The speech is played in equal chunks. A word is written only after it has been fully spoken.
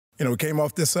We came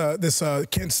off this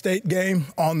Kent State game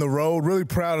on the road. Really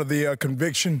proud of the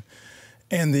conviction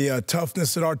and the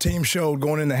toughness that our team showed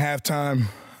going into halftime.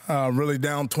 Really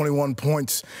down 21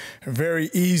 points. Very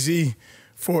easy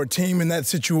for a team in that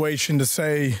situation to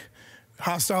say,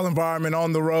 hostile environment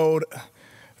on the road,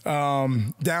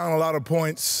 down a lot of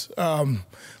points.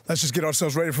 Let's just get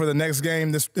ourselves ready for the next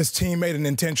game. This team made an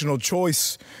intentional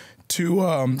choice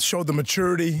to show the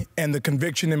maturity and the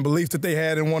conviction and belief that they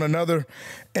had in one another,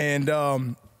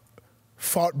 and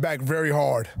fought back very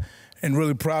hard. And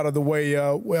really proud of the way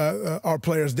our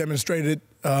players demonstrated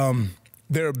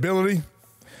their ability.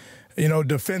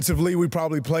 Defensively, we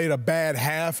probably played a bad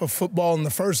half of football in the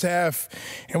first half,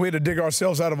 and we had to dig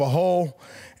ourselves out of a hole.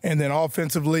 And then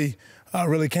offensively,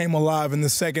 really came alive in the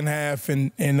second half.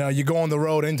 And you go on the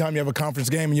road, anytime you have a conference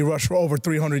game and you rush for over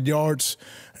 300 yards,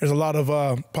 there's a lot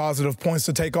of positive points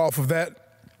to take off of that.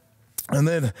 And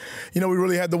then, we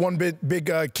really had the one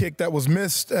big kick that was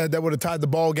missed that would have tied the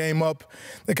ball game up.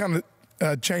 They kind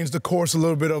of changed the course a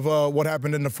little bit of what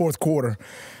happened in the fourth quarter.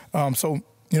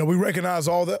 We recognize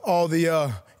all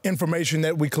the information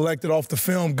that we collected off the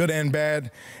film, good and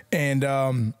bad,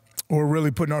 and we're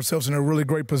really putting ourselves in a really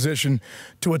great position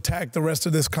to attack the rest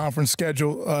of this conference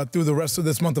schedule through the rest of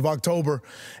this month of October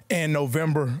and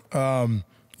November.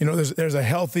 There's a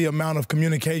healthy amount of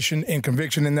communication and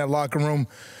conviction in that locker room.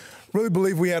 Really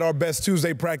believe we had our best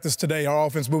Tuesday practice today. Our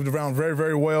offense moved around very,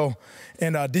 very well,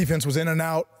 and defense was in and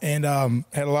out, and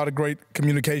had a lot of great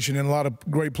communication and a lot of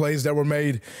great plays that were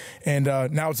made. And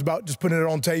now it's about just putting it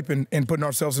on tape and putting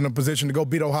ourselves in a position to go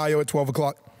beat Ohio at 12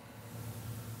 o'clock.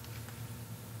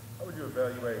 How would you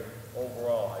evaluate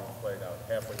overall how you played out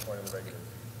halfway point in the regular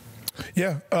season?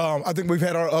 Yeah, I think we've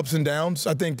had our ups and downs.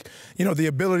 I think, the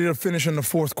ability to finish in the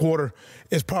fourth quarter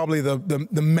is probably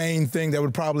the main thing that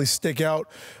would probably stick out.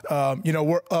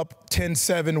 We're up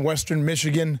 10-7 Western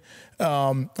Michigan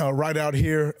right out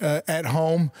here at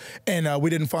home, and we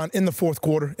didn't find in the fourth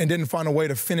quarter and didn't find a way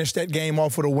to finish that game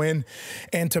off with a win,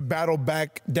 and to battle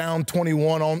back down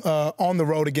 21 on the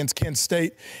road against Kent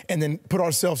State, and then put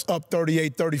ourselves up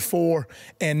 38-34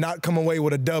 and not come away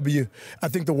with a W. I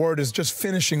think the word is just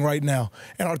finishing right now,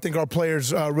 and I think our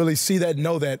players really see that and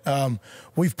know that.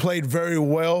 We've played very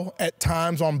well at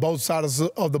times on both sides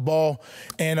of the ball,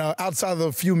 and outside of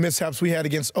the few mishaps we had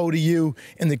against ODU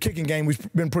in the kicking game,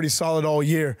 we've been pretty solid all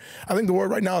year. I think the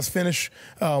word right now is finish.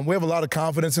 We have a lot of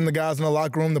confidence in the guys in the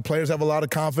locker room. The players have a lot of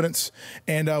confidence,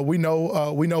 and we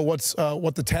know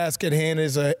what the task at hand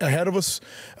is ahead of us.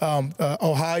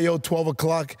 Ohio, 12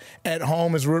 o'clock at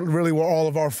home is really where all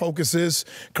of our focus is,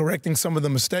 correcting some of the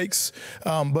mistakes.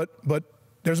 But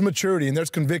there's maturity and there's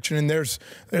conviction and there's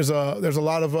a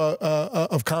lot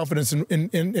of confidence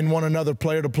in one another,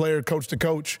 player to player, coach to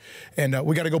coach, and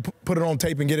we got to go put it on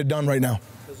tape and get it done right now.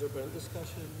 Has there been a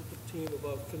discussion with the team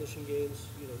about finishing games?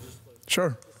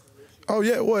 Sure. Oh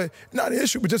yeah, well, not an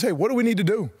issue, but just hey, what do we need to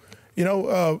do?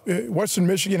 Western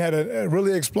Michigan had a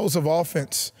really explosive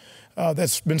offense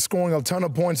that's been scoring a ton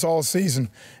of points all season,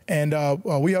 and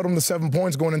we held them to 7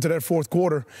 points going into that fourth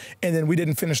quarter, and then we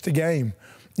didn't finish the game.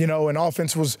 And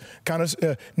offense was kind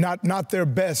of not their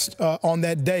best on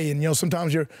that day. And,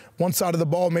 sometimes one side of the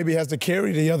ball maybe has to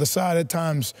carry the other side at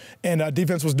times. And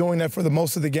defense was doing that for the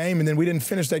most of the game. And then we didn't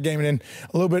finish that game. And then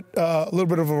a little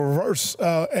bit of a reverse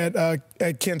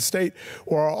at Kent State,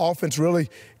 where our offense really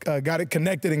got it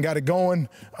connected and got it going.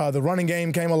 The running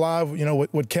game came alive,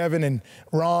 with Kevin and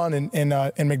Ron and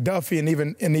McDuffie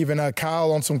and even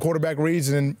Kyle on some quarterback reads,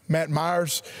 and then Matt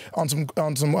Myers on some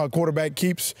quarterback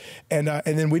keeps. And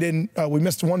then we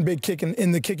missed one big kick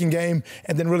in the kicking game,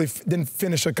 and then really didn't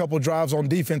finish a couple drives on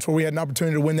defense where we had an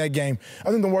opportunity to win that game. I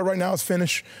think the word right now is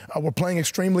finish. We're playing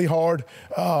extremely hard.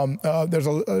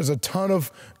 There's a ton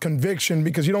of conviction,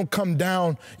 because you don't come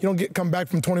back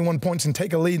from 21 points and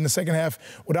take a lead in the second half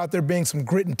without there being some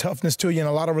grit and toughness to you and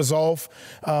a lot of resolve.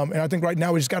 And I think right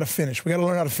now we just got to finish. We got to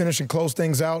learn how to finish and close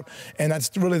things out, and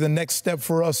that's really the next step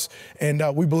for us. And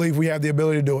we believe we have the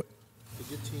ability to do it. The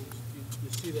good teams, you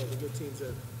see that the good teams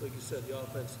that, like you said, the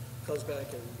offense comes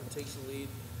back and takes the lead.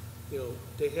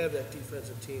 They have that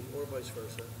defensive team, or vice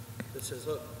versa, that says,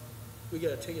 look, we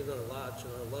got to take it another notch,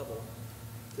 another level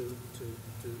to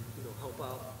help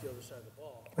out the other side of the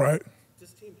ball. Right.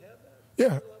 Does this team have that?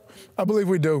 Yeah, I believe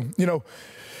we do.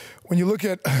 When you look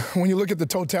at the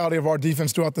totality of our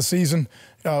defense throughout the season,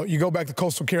 you go back to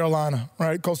Coastal Carolina,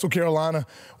 right? Coastal Carolina,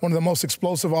 one of the most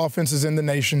explosive offenses in the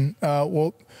nation.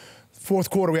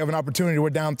 Fourth quarter, we have an opportunity. We're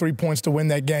down 3 points to win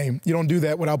that game. You don't do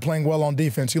that without playing well on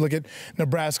defense. You look at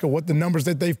Nebraska, what the numbers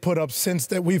that they've put up since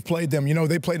that we've played them. You know,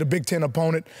 they played a Big Ten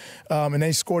opponent, and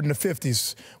they scored in the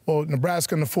 50s. Well,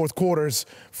 Nebraska in the fourth quarter is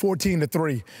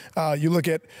 14-3. You look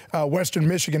at Western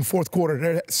Michigan, fourth quarter,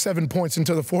 they're 7 points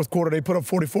into the fourth quarter. They put up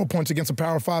 44 points against a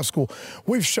Power 5 school.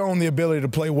 We've shown the ability to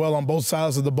play well on both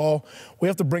sides of the ball. We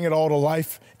have to bring it all to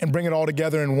life and bring it all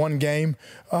together in one game.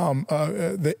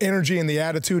 The energy and the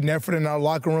attitude and effort in our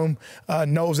locker room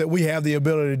knows that we have the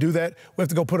ability to do that. We have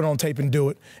to go put it on tape and do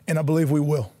it, and I believe we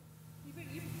will. You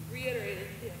reiterated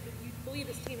that you believe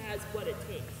this team has what it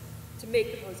takes to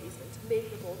make the postseason, to make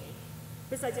the bowl game.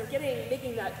 Besides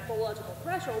making that logical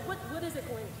threshold, what is it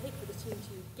going to take for this team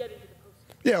to get into the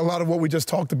postseason? Yeah, a lot of what we just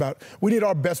talked about. We need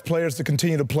our best players to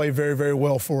continue to play very, very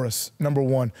well for us, number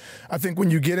one. I think when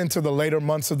you get into the later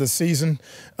months of the season,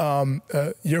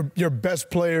 your best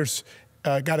players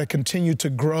got to continue to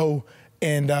grow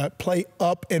and play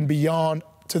up and beyond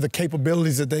to the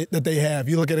capabilities that they have.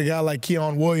 You look at a guy like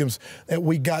Keon Williams that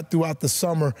we got throughout the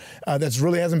summer that's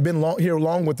really hasn't been here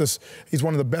long with us. He's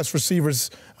one of the best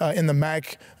receivers in the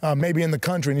MAC, maybe in the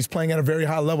country, and he's playing at a very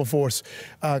high level for us.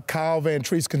 Kyle Van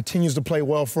Treese continues to play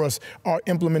well for us. Our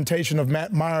implementation of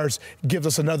Matt Myers gives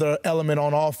us another element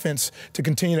on offense to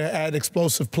continue to add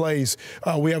explosive plays.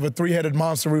 We have a three-headed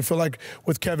monster, we feel like,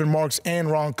 with Kevin Marks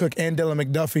and Ron Cook and Dylan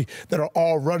McDuffie that are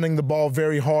all running the ball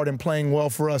very hard and playing well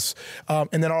for us.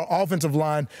 And then our offensive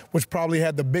line, which probably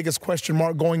had the biggest question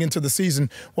mark going into the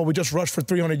season, well, we just rushed for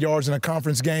 300 yards in a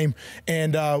conference game,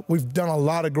 and we've done a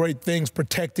lot of great things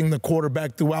protecting the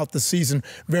quarterback throughout the season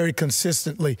very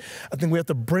consistently. I think we have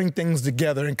to bring things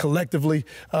together and collectively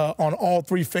on all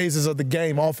three phases of the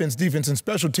game, offense, defense, and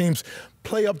special teams,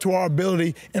 play up to our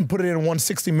ability and put it in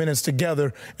 160 minutes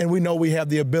together, and we know we have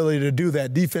the ability to do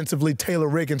that. Defensively, Taylor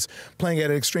Riggins playing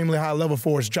at an extremely high level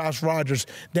for us, Josh Rogers,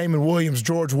 Damon Williams,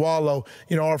 George Wallow,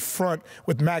 you know, our front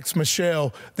with Max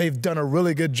Michel, they've done a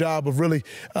really good job of really,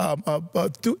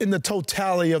 in the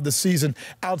totality of the season,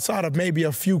 outside of maybe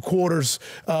a few quarters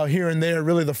here and there,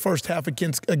 really the first half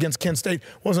against Kent State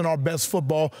wasn't our best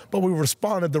football, but we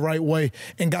responded the right way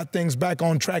and got things back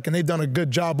on track, and they've done a good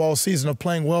job all season of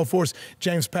playing well for us.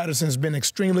 James Patterson has been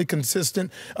extremely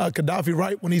consistent. Gaddafi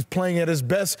Wright, when he's playing at his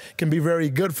best, can be very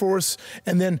good for us.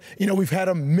 And then, you know, we've had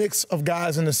a mix of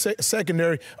guys in the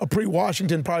secondary. Apri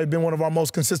Washington probably been one of our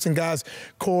most consistent guys.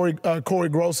 Corey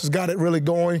Gross has got it really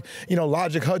going. You know,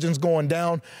 Logic Hudgens going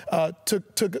down.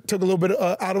 Took a little bit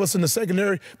out of us in the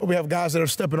secondary, but we have guys that are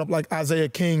stepping up like Isaiah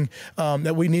King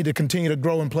that we need to continue to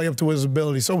grow and play up to his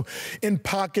ability. So in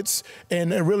pockets,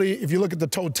 and really, if you look at the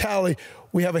totality,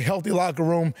 we have a healthy locker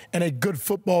room and a good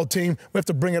football team. We have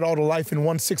to bring it all to life in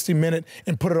 160 minute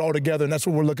and put it all together, and that's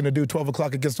what we're looking to do 12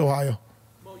 o'clock against Ohio.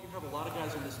 Well, you have a lot of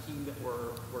guys on this team that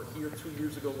were here 2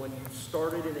 years ago when you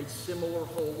started in a similar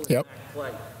hole in that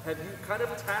play. Have you kind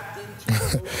of tapped into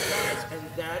those guys and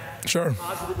that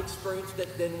positive experience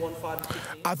that then won 5 and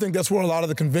 16? I think that's where a lot of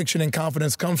the conviction and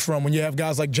confidence comes from when you have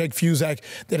guys like Jake Fusak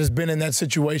that has been in that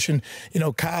situation. You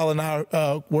know, Kyle Van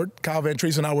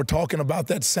Treese and I were talking about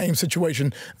that same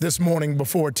situation this morning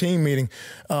before a team meeting.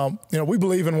 You know, we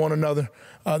believe in one another.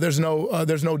 There's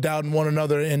no doubt in one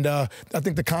another, and I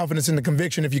think the confidence and the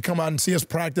conviction, if you come out and see us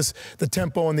practice, the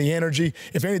tempo and the energy,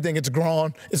 if anything, it's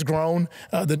grown.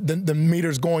 The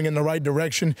meter's going in the right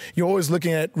direction. You're always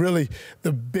looking at really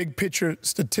the big picture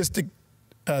statistic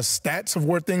stats of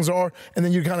where things are, and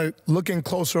then you're kind of looking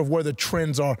closer of where the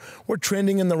trends are. We're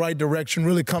trending in the right direction,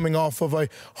 really coming off of a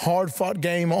hard-fought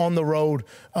game on the road,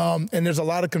 and there's a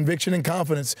lot of conviction and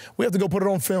confidence. We have to go put it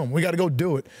on film. We got to go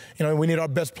do it. You know, we need our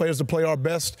best players to play our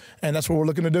best, and that's what we're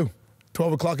looking to do.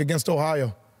 12 o'clock against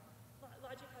Ohio.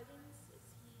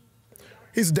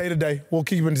 He's day-to-day. We'll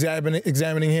keep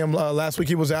examining him. Last week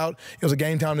he was out. It was a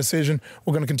game-time decision.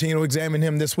 We're going to continue to examine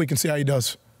him this week and see how he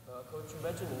does. Coach, you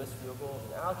mentioned the missed field goal.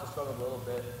 Alex has struggled a little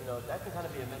bit. You know, that can kind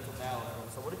of be a mental battle.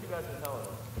 So what have you guys been telling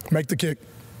him? Make the kick.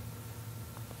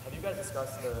 Have you guys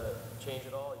discussed the change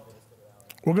at all?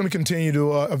 We're going to continue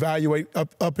to evaluate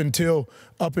up until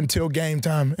game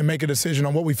time and make a decision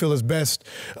on what we feel is best.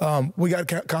 We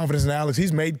got confidence in Alex.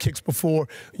 He's made kicks before.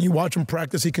 You watch him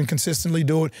practice, he can consistently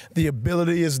do it. The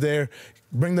ability is there.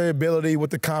 Bring the ability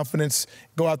with the confidence.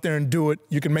 Go out there and do it.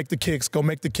 You can make the kicks. Go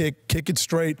make the kick it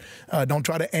straight. Don't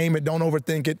try to aim it. Don't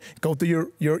overthink it. Go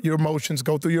through your motions.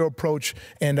 Go through your approach,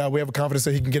 and we have a confidence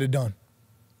that he can get it done.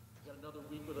 You got another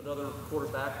week with another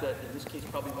quarterback that, in this case,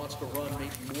 probably wants to run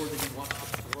maybe more than he wants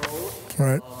to throw.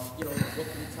 Right. You know, what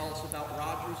can you tell us about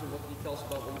Rodgers, and what can you tell us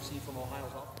about what you see from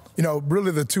Ohio's offense? you know,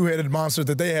 really the two-headed monster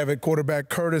that they have at quarterback,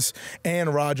 Curtis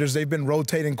and Rodgers. They've been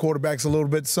rotating quarterbacks a little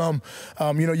bit. Some,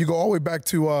 you know, you go all the way back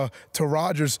to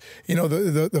Rodgers. You know,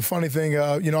 the funny thing,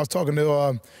 you know, I was talking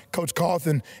to Coach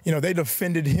Carlton. You know, they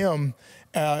defended him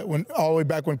when all the way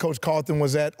back when Coach Carlton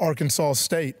was at Arkansas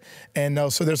State.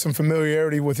 And so there's some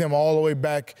familiarity with him all the way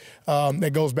back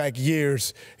that goes back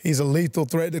years. He's a lethal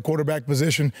threat at the quarterback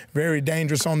position, very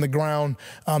dangerous on the ground.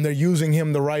 They're using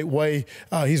him the right way.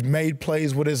 He's made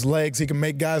plays with his legs. He can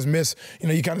make guys miss. You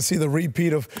know, you kind of see the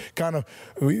repeat of kind of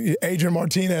Adrian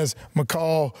Martinez,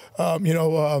 McCall, you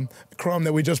know, Crum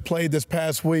that we just played this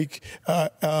past week,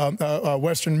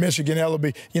 Western Michigan,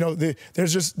 Ellaby. You know,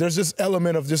 there's this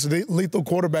element of just lethal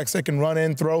quarterbacks that can run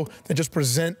and throw that just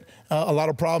present a lot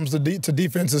of problems to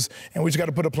defenses, and we just got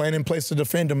to put a plan in place to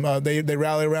defend them. They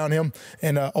rally around him,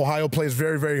 and Ohio plays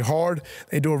very, very hard.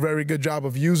 They do a very good job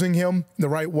of using him the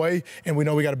right way, and we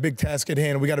know we got a big task at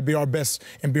hand, and we got to be our best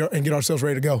and get ourselves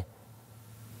ready to go.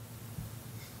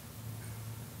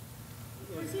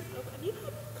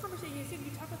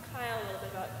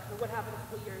 What happened a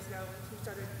couple years ago when the team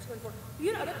started 2-4.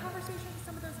 You had other conversations with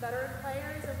some of those veteran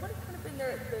players, and what has kind of been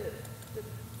the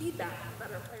feedback from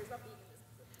veteran players about being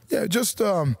in this? Yeah, just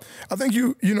I think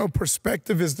you know,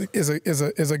 perspective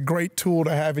is a great tool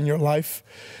to have in your life.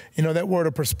 You know, that word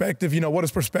of perspective. You know, what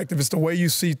is perspective? It's the way you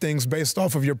see things based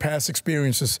off of your past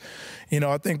experiences. You know,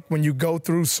 I think when you go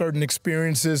through certain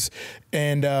experiences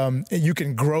and you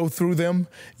can grow through them,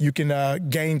 you can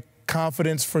gain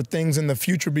confidence for things in the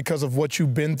future because of what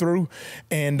you've been through.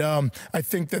 And I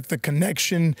think that the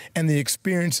connection and the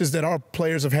experiences that our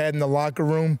players have had in the locker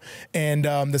room and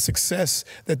the success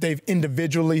that they've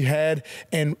individually had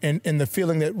and the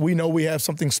feeling that we know we have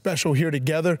something special here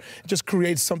together just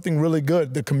creates something really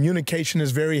good. The communication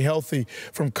is very healthy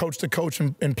from coach to coach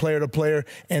and player to player,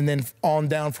 and then on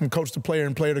down from coach to player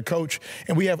and player to coach.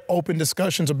 And we have open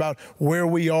discussions about where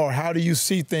we are, how do you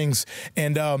see things.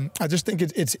 And I just think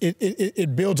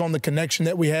it builds on the connection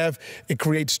that we have. It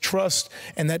creates trust,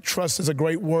 and that trust is a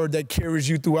great word that carries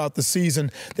you throughout the season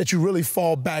that you really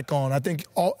fall back on. I think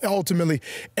ultimately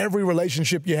every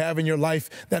relationship you have in your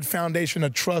life, that foundation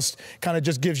of trust kind of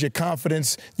just gives you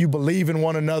confidence. You believe in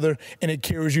one another, and it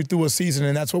carries you through a season,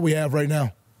 and that's what we have right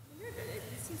now. It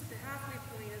seems the halfway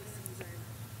point of the season,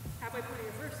 halfway point of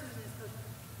your first season as coach.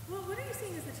 Well, what are you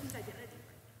seeing as the team's identity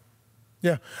right now?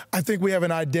 Yeah, I think we have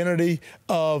an identity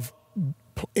of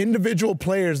individual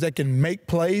players that can make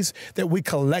plays that we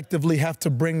collectively have to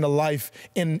bring to life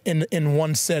in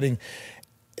one setting.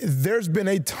 There's been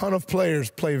a ton of players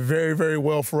play very, very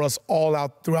well for us all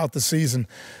out throughout the season.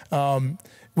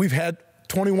 We've had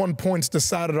 21 points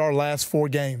decided our last 4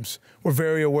 games. We're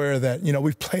very aware of that. You know,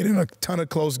 we've played in a ton of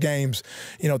close games.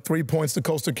 You know, 3 points to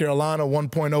Coastal Carolina, 1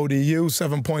 point ODU,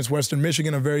 7 points Western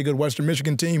Michigan, a very good Western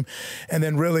Michigan team. And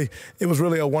then really, it was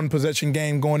really a one-possession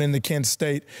game going into Kent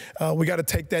State. We got to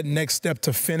take that next step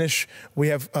to finish. We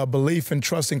have belief and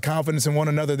trust and confidence in one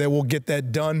another that we'll get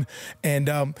that done. And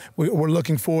we're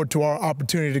looking forward to our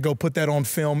opportunity to go put that on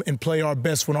film and play our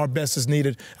best when our best is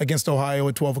needed against Ohio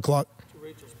at 12 o'clock.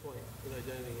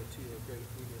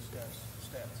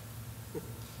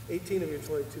 18 of your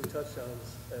 22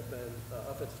 touchdowns have been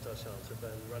offensive touchdowns have been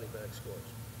running back scores.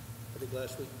 I think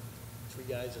last week 3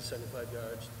 guys at 75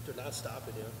 yards. They're not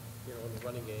stopping you know, in the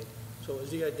running game. So is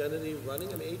the identity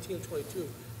running? I mean, 18 of 22.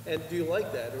 And do you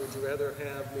like that, or would you rather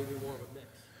have maybe more of a mix?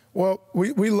 Well,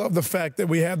 we love the fact that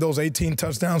we have those 18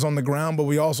 touchdowns on the ground, but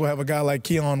we also have a guy like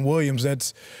Keon Williams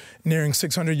that's nearing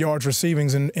 600 yards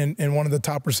receiving and one of the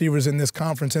top receivers in this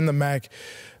conference in the MAC.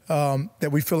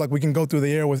 That we feel like we can go through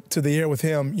the air with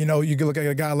him. You know, you can look at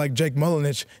a guy like Jake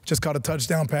Mullinich, just caught a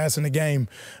touchdown pass in the game.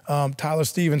 Tyler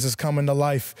Stevens is coming to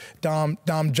life. Dom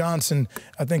Johnson,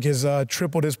 I think, has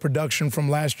tripled his production from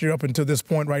last year up until this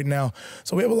point right now.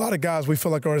 So we have a lot of guys we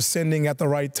feel like are ascending at the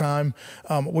right time.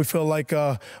 We feel like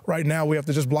right now we have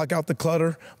to just block out the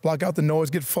clutter, block out the noise,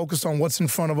 get focused on what's in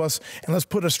front of us, and let's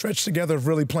put a stretch together of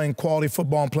really playing quality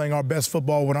football and playing our best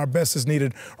football when our best is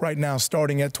needed right now,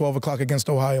 starting at 12 o'clock against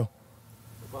Ohio.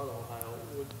 About Ohio,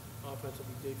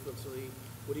 offensively, defensively,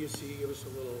 what do you see? Give us a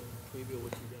little preview of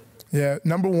what you got there. Yeah,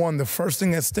 number one, the first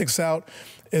thing that sticks out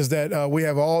is that we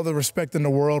have all the respect in the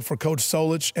world for Coach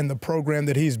Solich and the program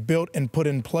that he's built and put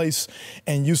in place.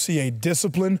 And you see a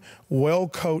disciplined,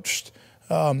 well-coached,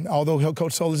 although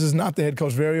Coach Solich is not the head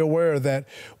coach, very aware that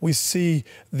we see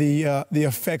the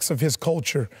effects of his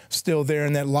culture still there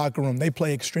in that locker room. They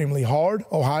play extremely hard.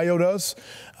 Ohio does.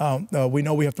 We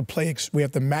know we have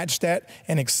to match that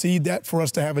and exceed that for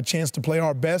us to have a chance to play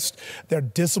our best. They're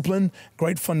disciplined,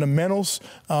 great fundamentals.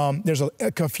 There's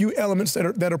a few elements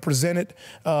that are presented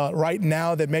right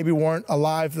now that maybe weren't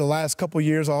alive the last couple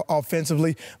years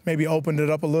offensively. Maybe opened it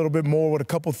up a little bit more with a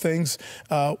couple things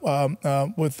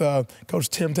with Coach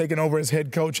Tim taking over as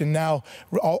head coach and now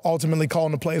ultimately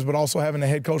calling the plays, but also having a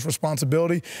head coach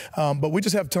responsibility. But we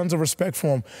just have tons of respect for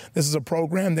them. This is a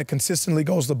program that consistently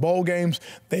goes to bowl games.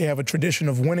 They have a tradition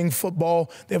of winning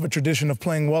football. They have a tradition of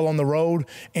playing well on the road.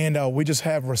 And we just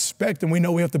have respect, and we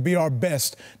know we have to be our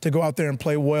best to go out there and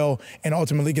play well and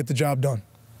ultimately get the job done.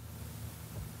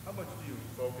 How much do you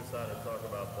focus on and talk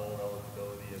about bowl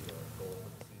eligibility as a goal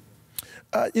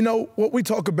for the season? What we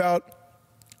talk about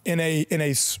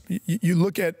you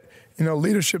look at,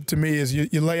 leadership to me is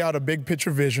you lay out a big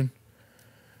picture vision.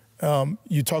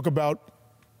 You talk about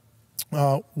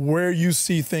where you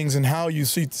see things and how you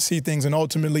see things and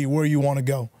ultimately where you want to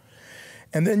go.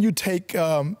 And then you take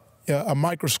a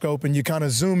microscope and you kind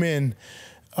of zoom in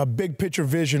a big picture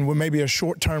vision with maybe a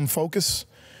short-term focus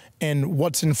and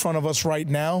what's in front of us right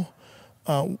now.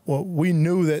 We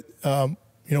knew that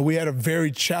we had a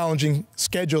very challenging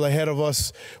schedule ahead of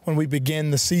us when we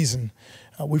began the season.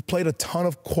 We've played a ton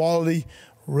of quality,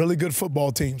 really good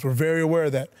football teams. We're very aware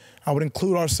of that. I would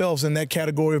include ourselves in that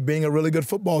category of being a really good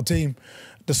football team,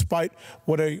 despite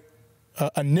what a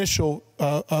initial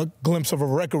glimpse of a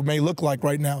record may look like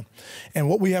right now. And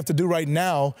what we have to do right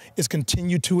now is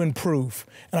continue to improve.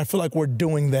 And I feel like we're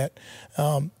doing that.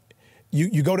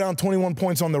 You go down 21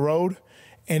 points on the road,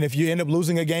 and if you end up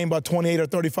losing a game by 28 or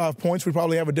 35 points, we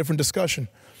probably have a different discussion.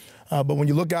 But when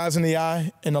you look guys in the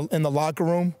eye in the locker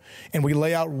room and we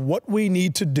lay out what we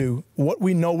need to do, what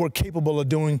we know we're capable of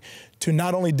doing to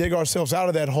not only dig ourselves out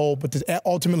of that hole, but to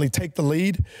ultimately take the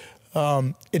lead,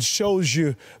 it shows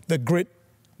you the grit,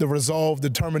 the resolve,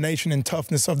 determination, and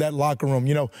toughness of that locker room.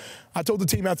 I told the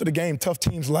team after the game, tough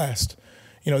teams last.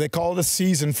 They call it a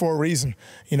season for a reason.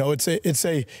 It's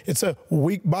a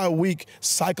week by week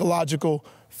psychological,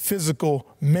 physical,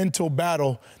 mental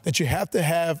battle that you have to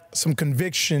have some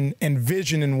conviction and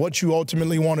vision in what you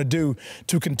ultimately want to do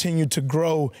to continue to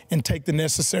grow and take the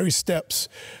necessary steps.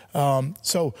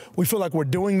 So we feel like we're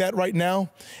doing that right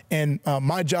now. And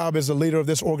my job as the leader of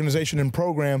this organization and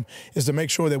program is to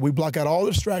make sure that we block out all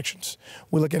distractions.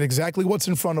 We look at exactly what's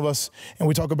in front of us, and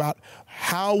we talk about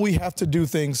how we have to do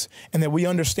things and that we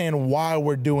understand why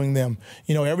we're doing them.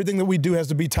 Everything that we do has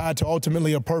to be tied to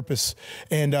ultimately a purpose.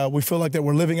 And we feel like that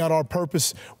we're living out our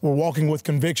purpose. We're walking with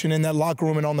conviction in that locker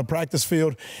room and on the practice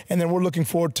field. And then we're looking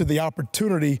forward to the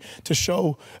opportunity to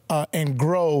show and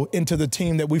grow into the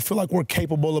team that we feel like we're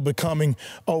capable of becoming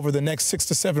over the next 6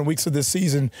 to 7 weeks of this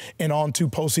season and on to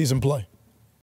postseason play.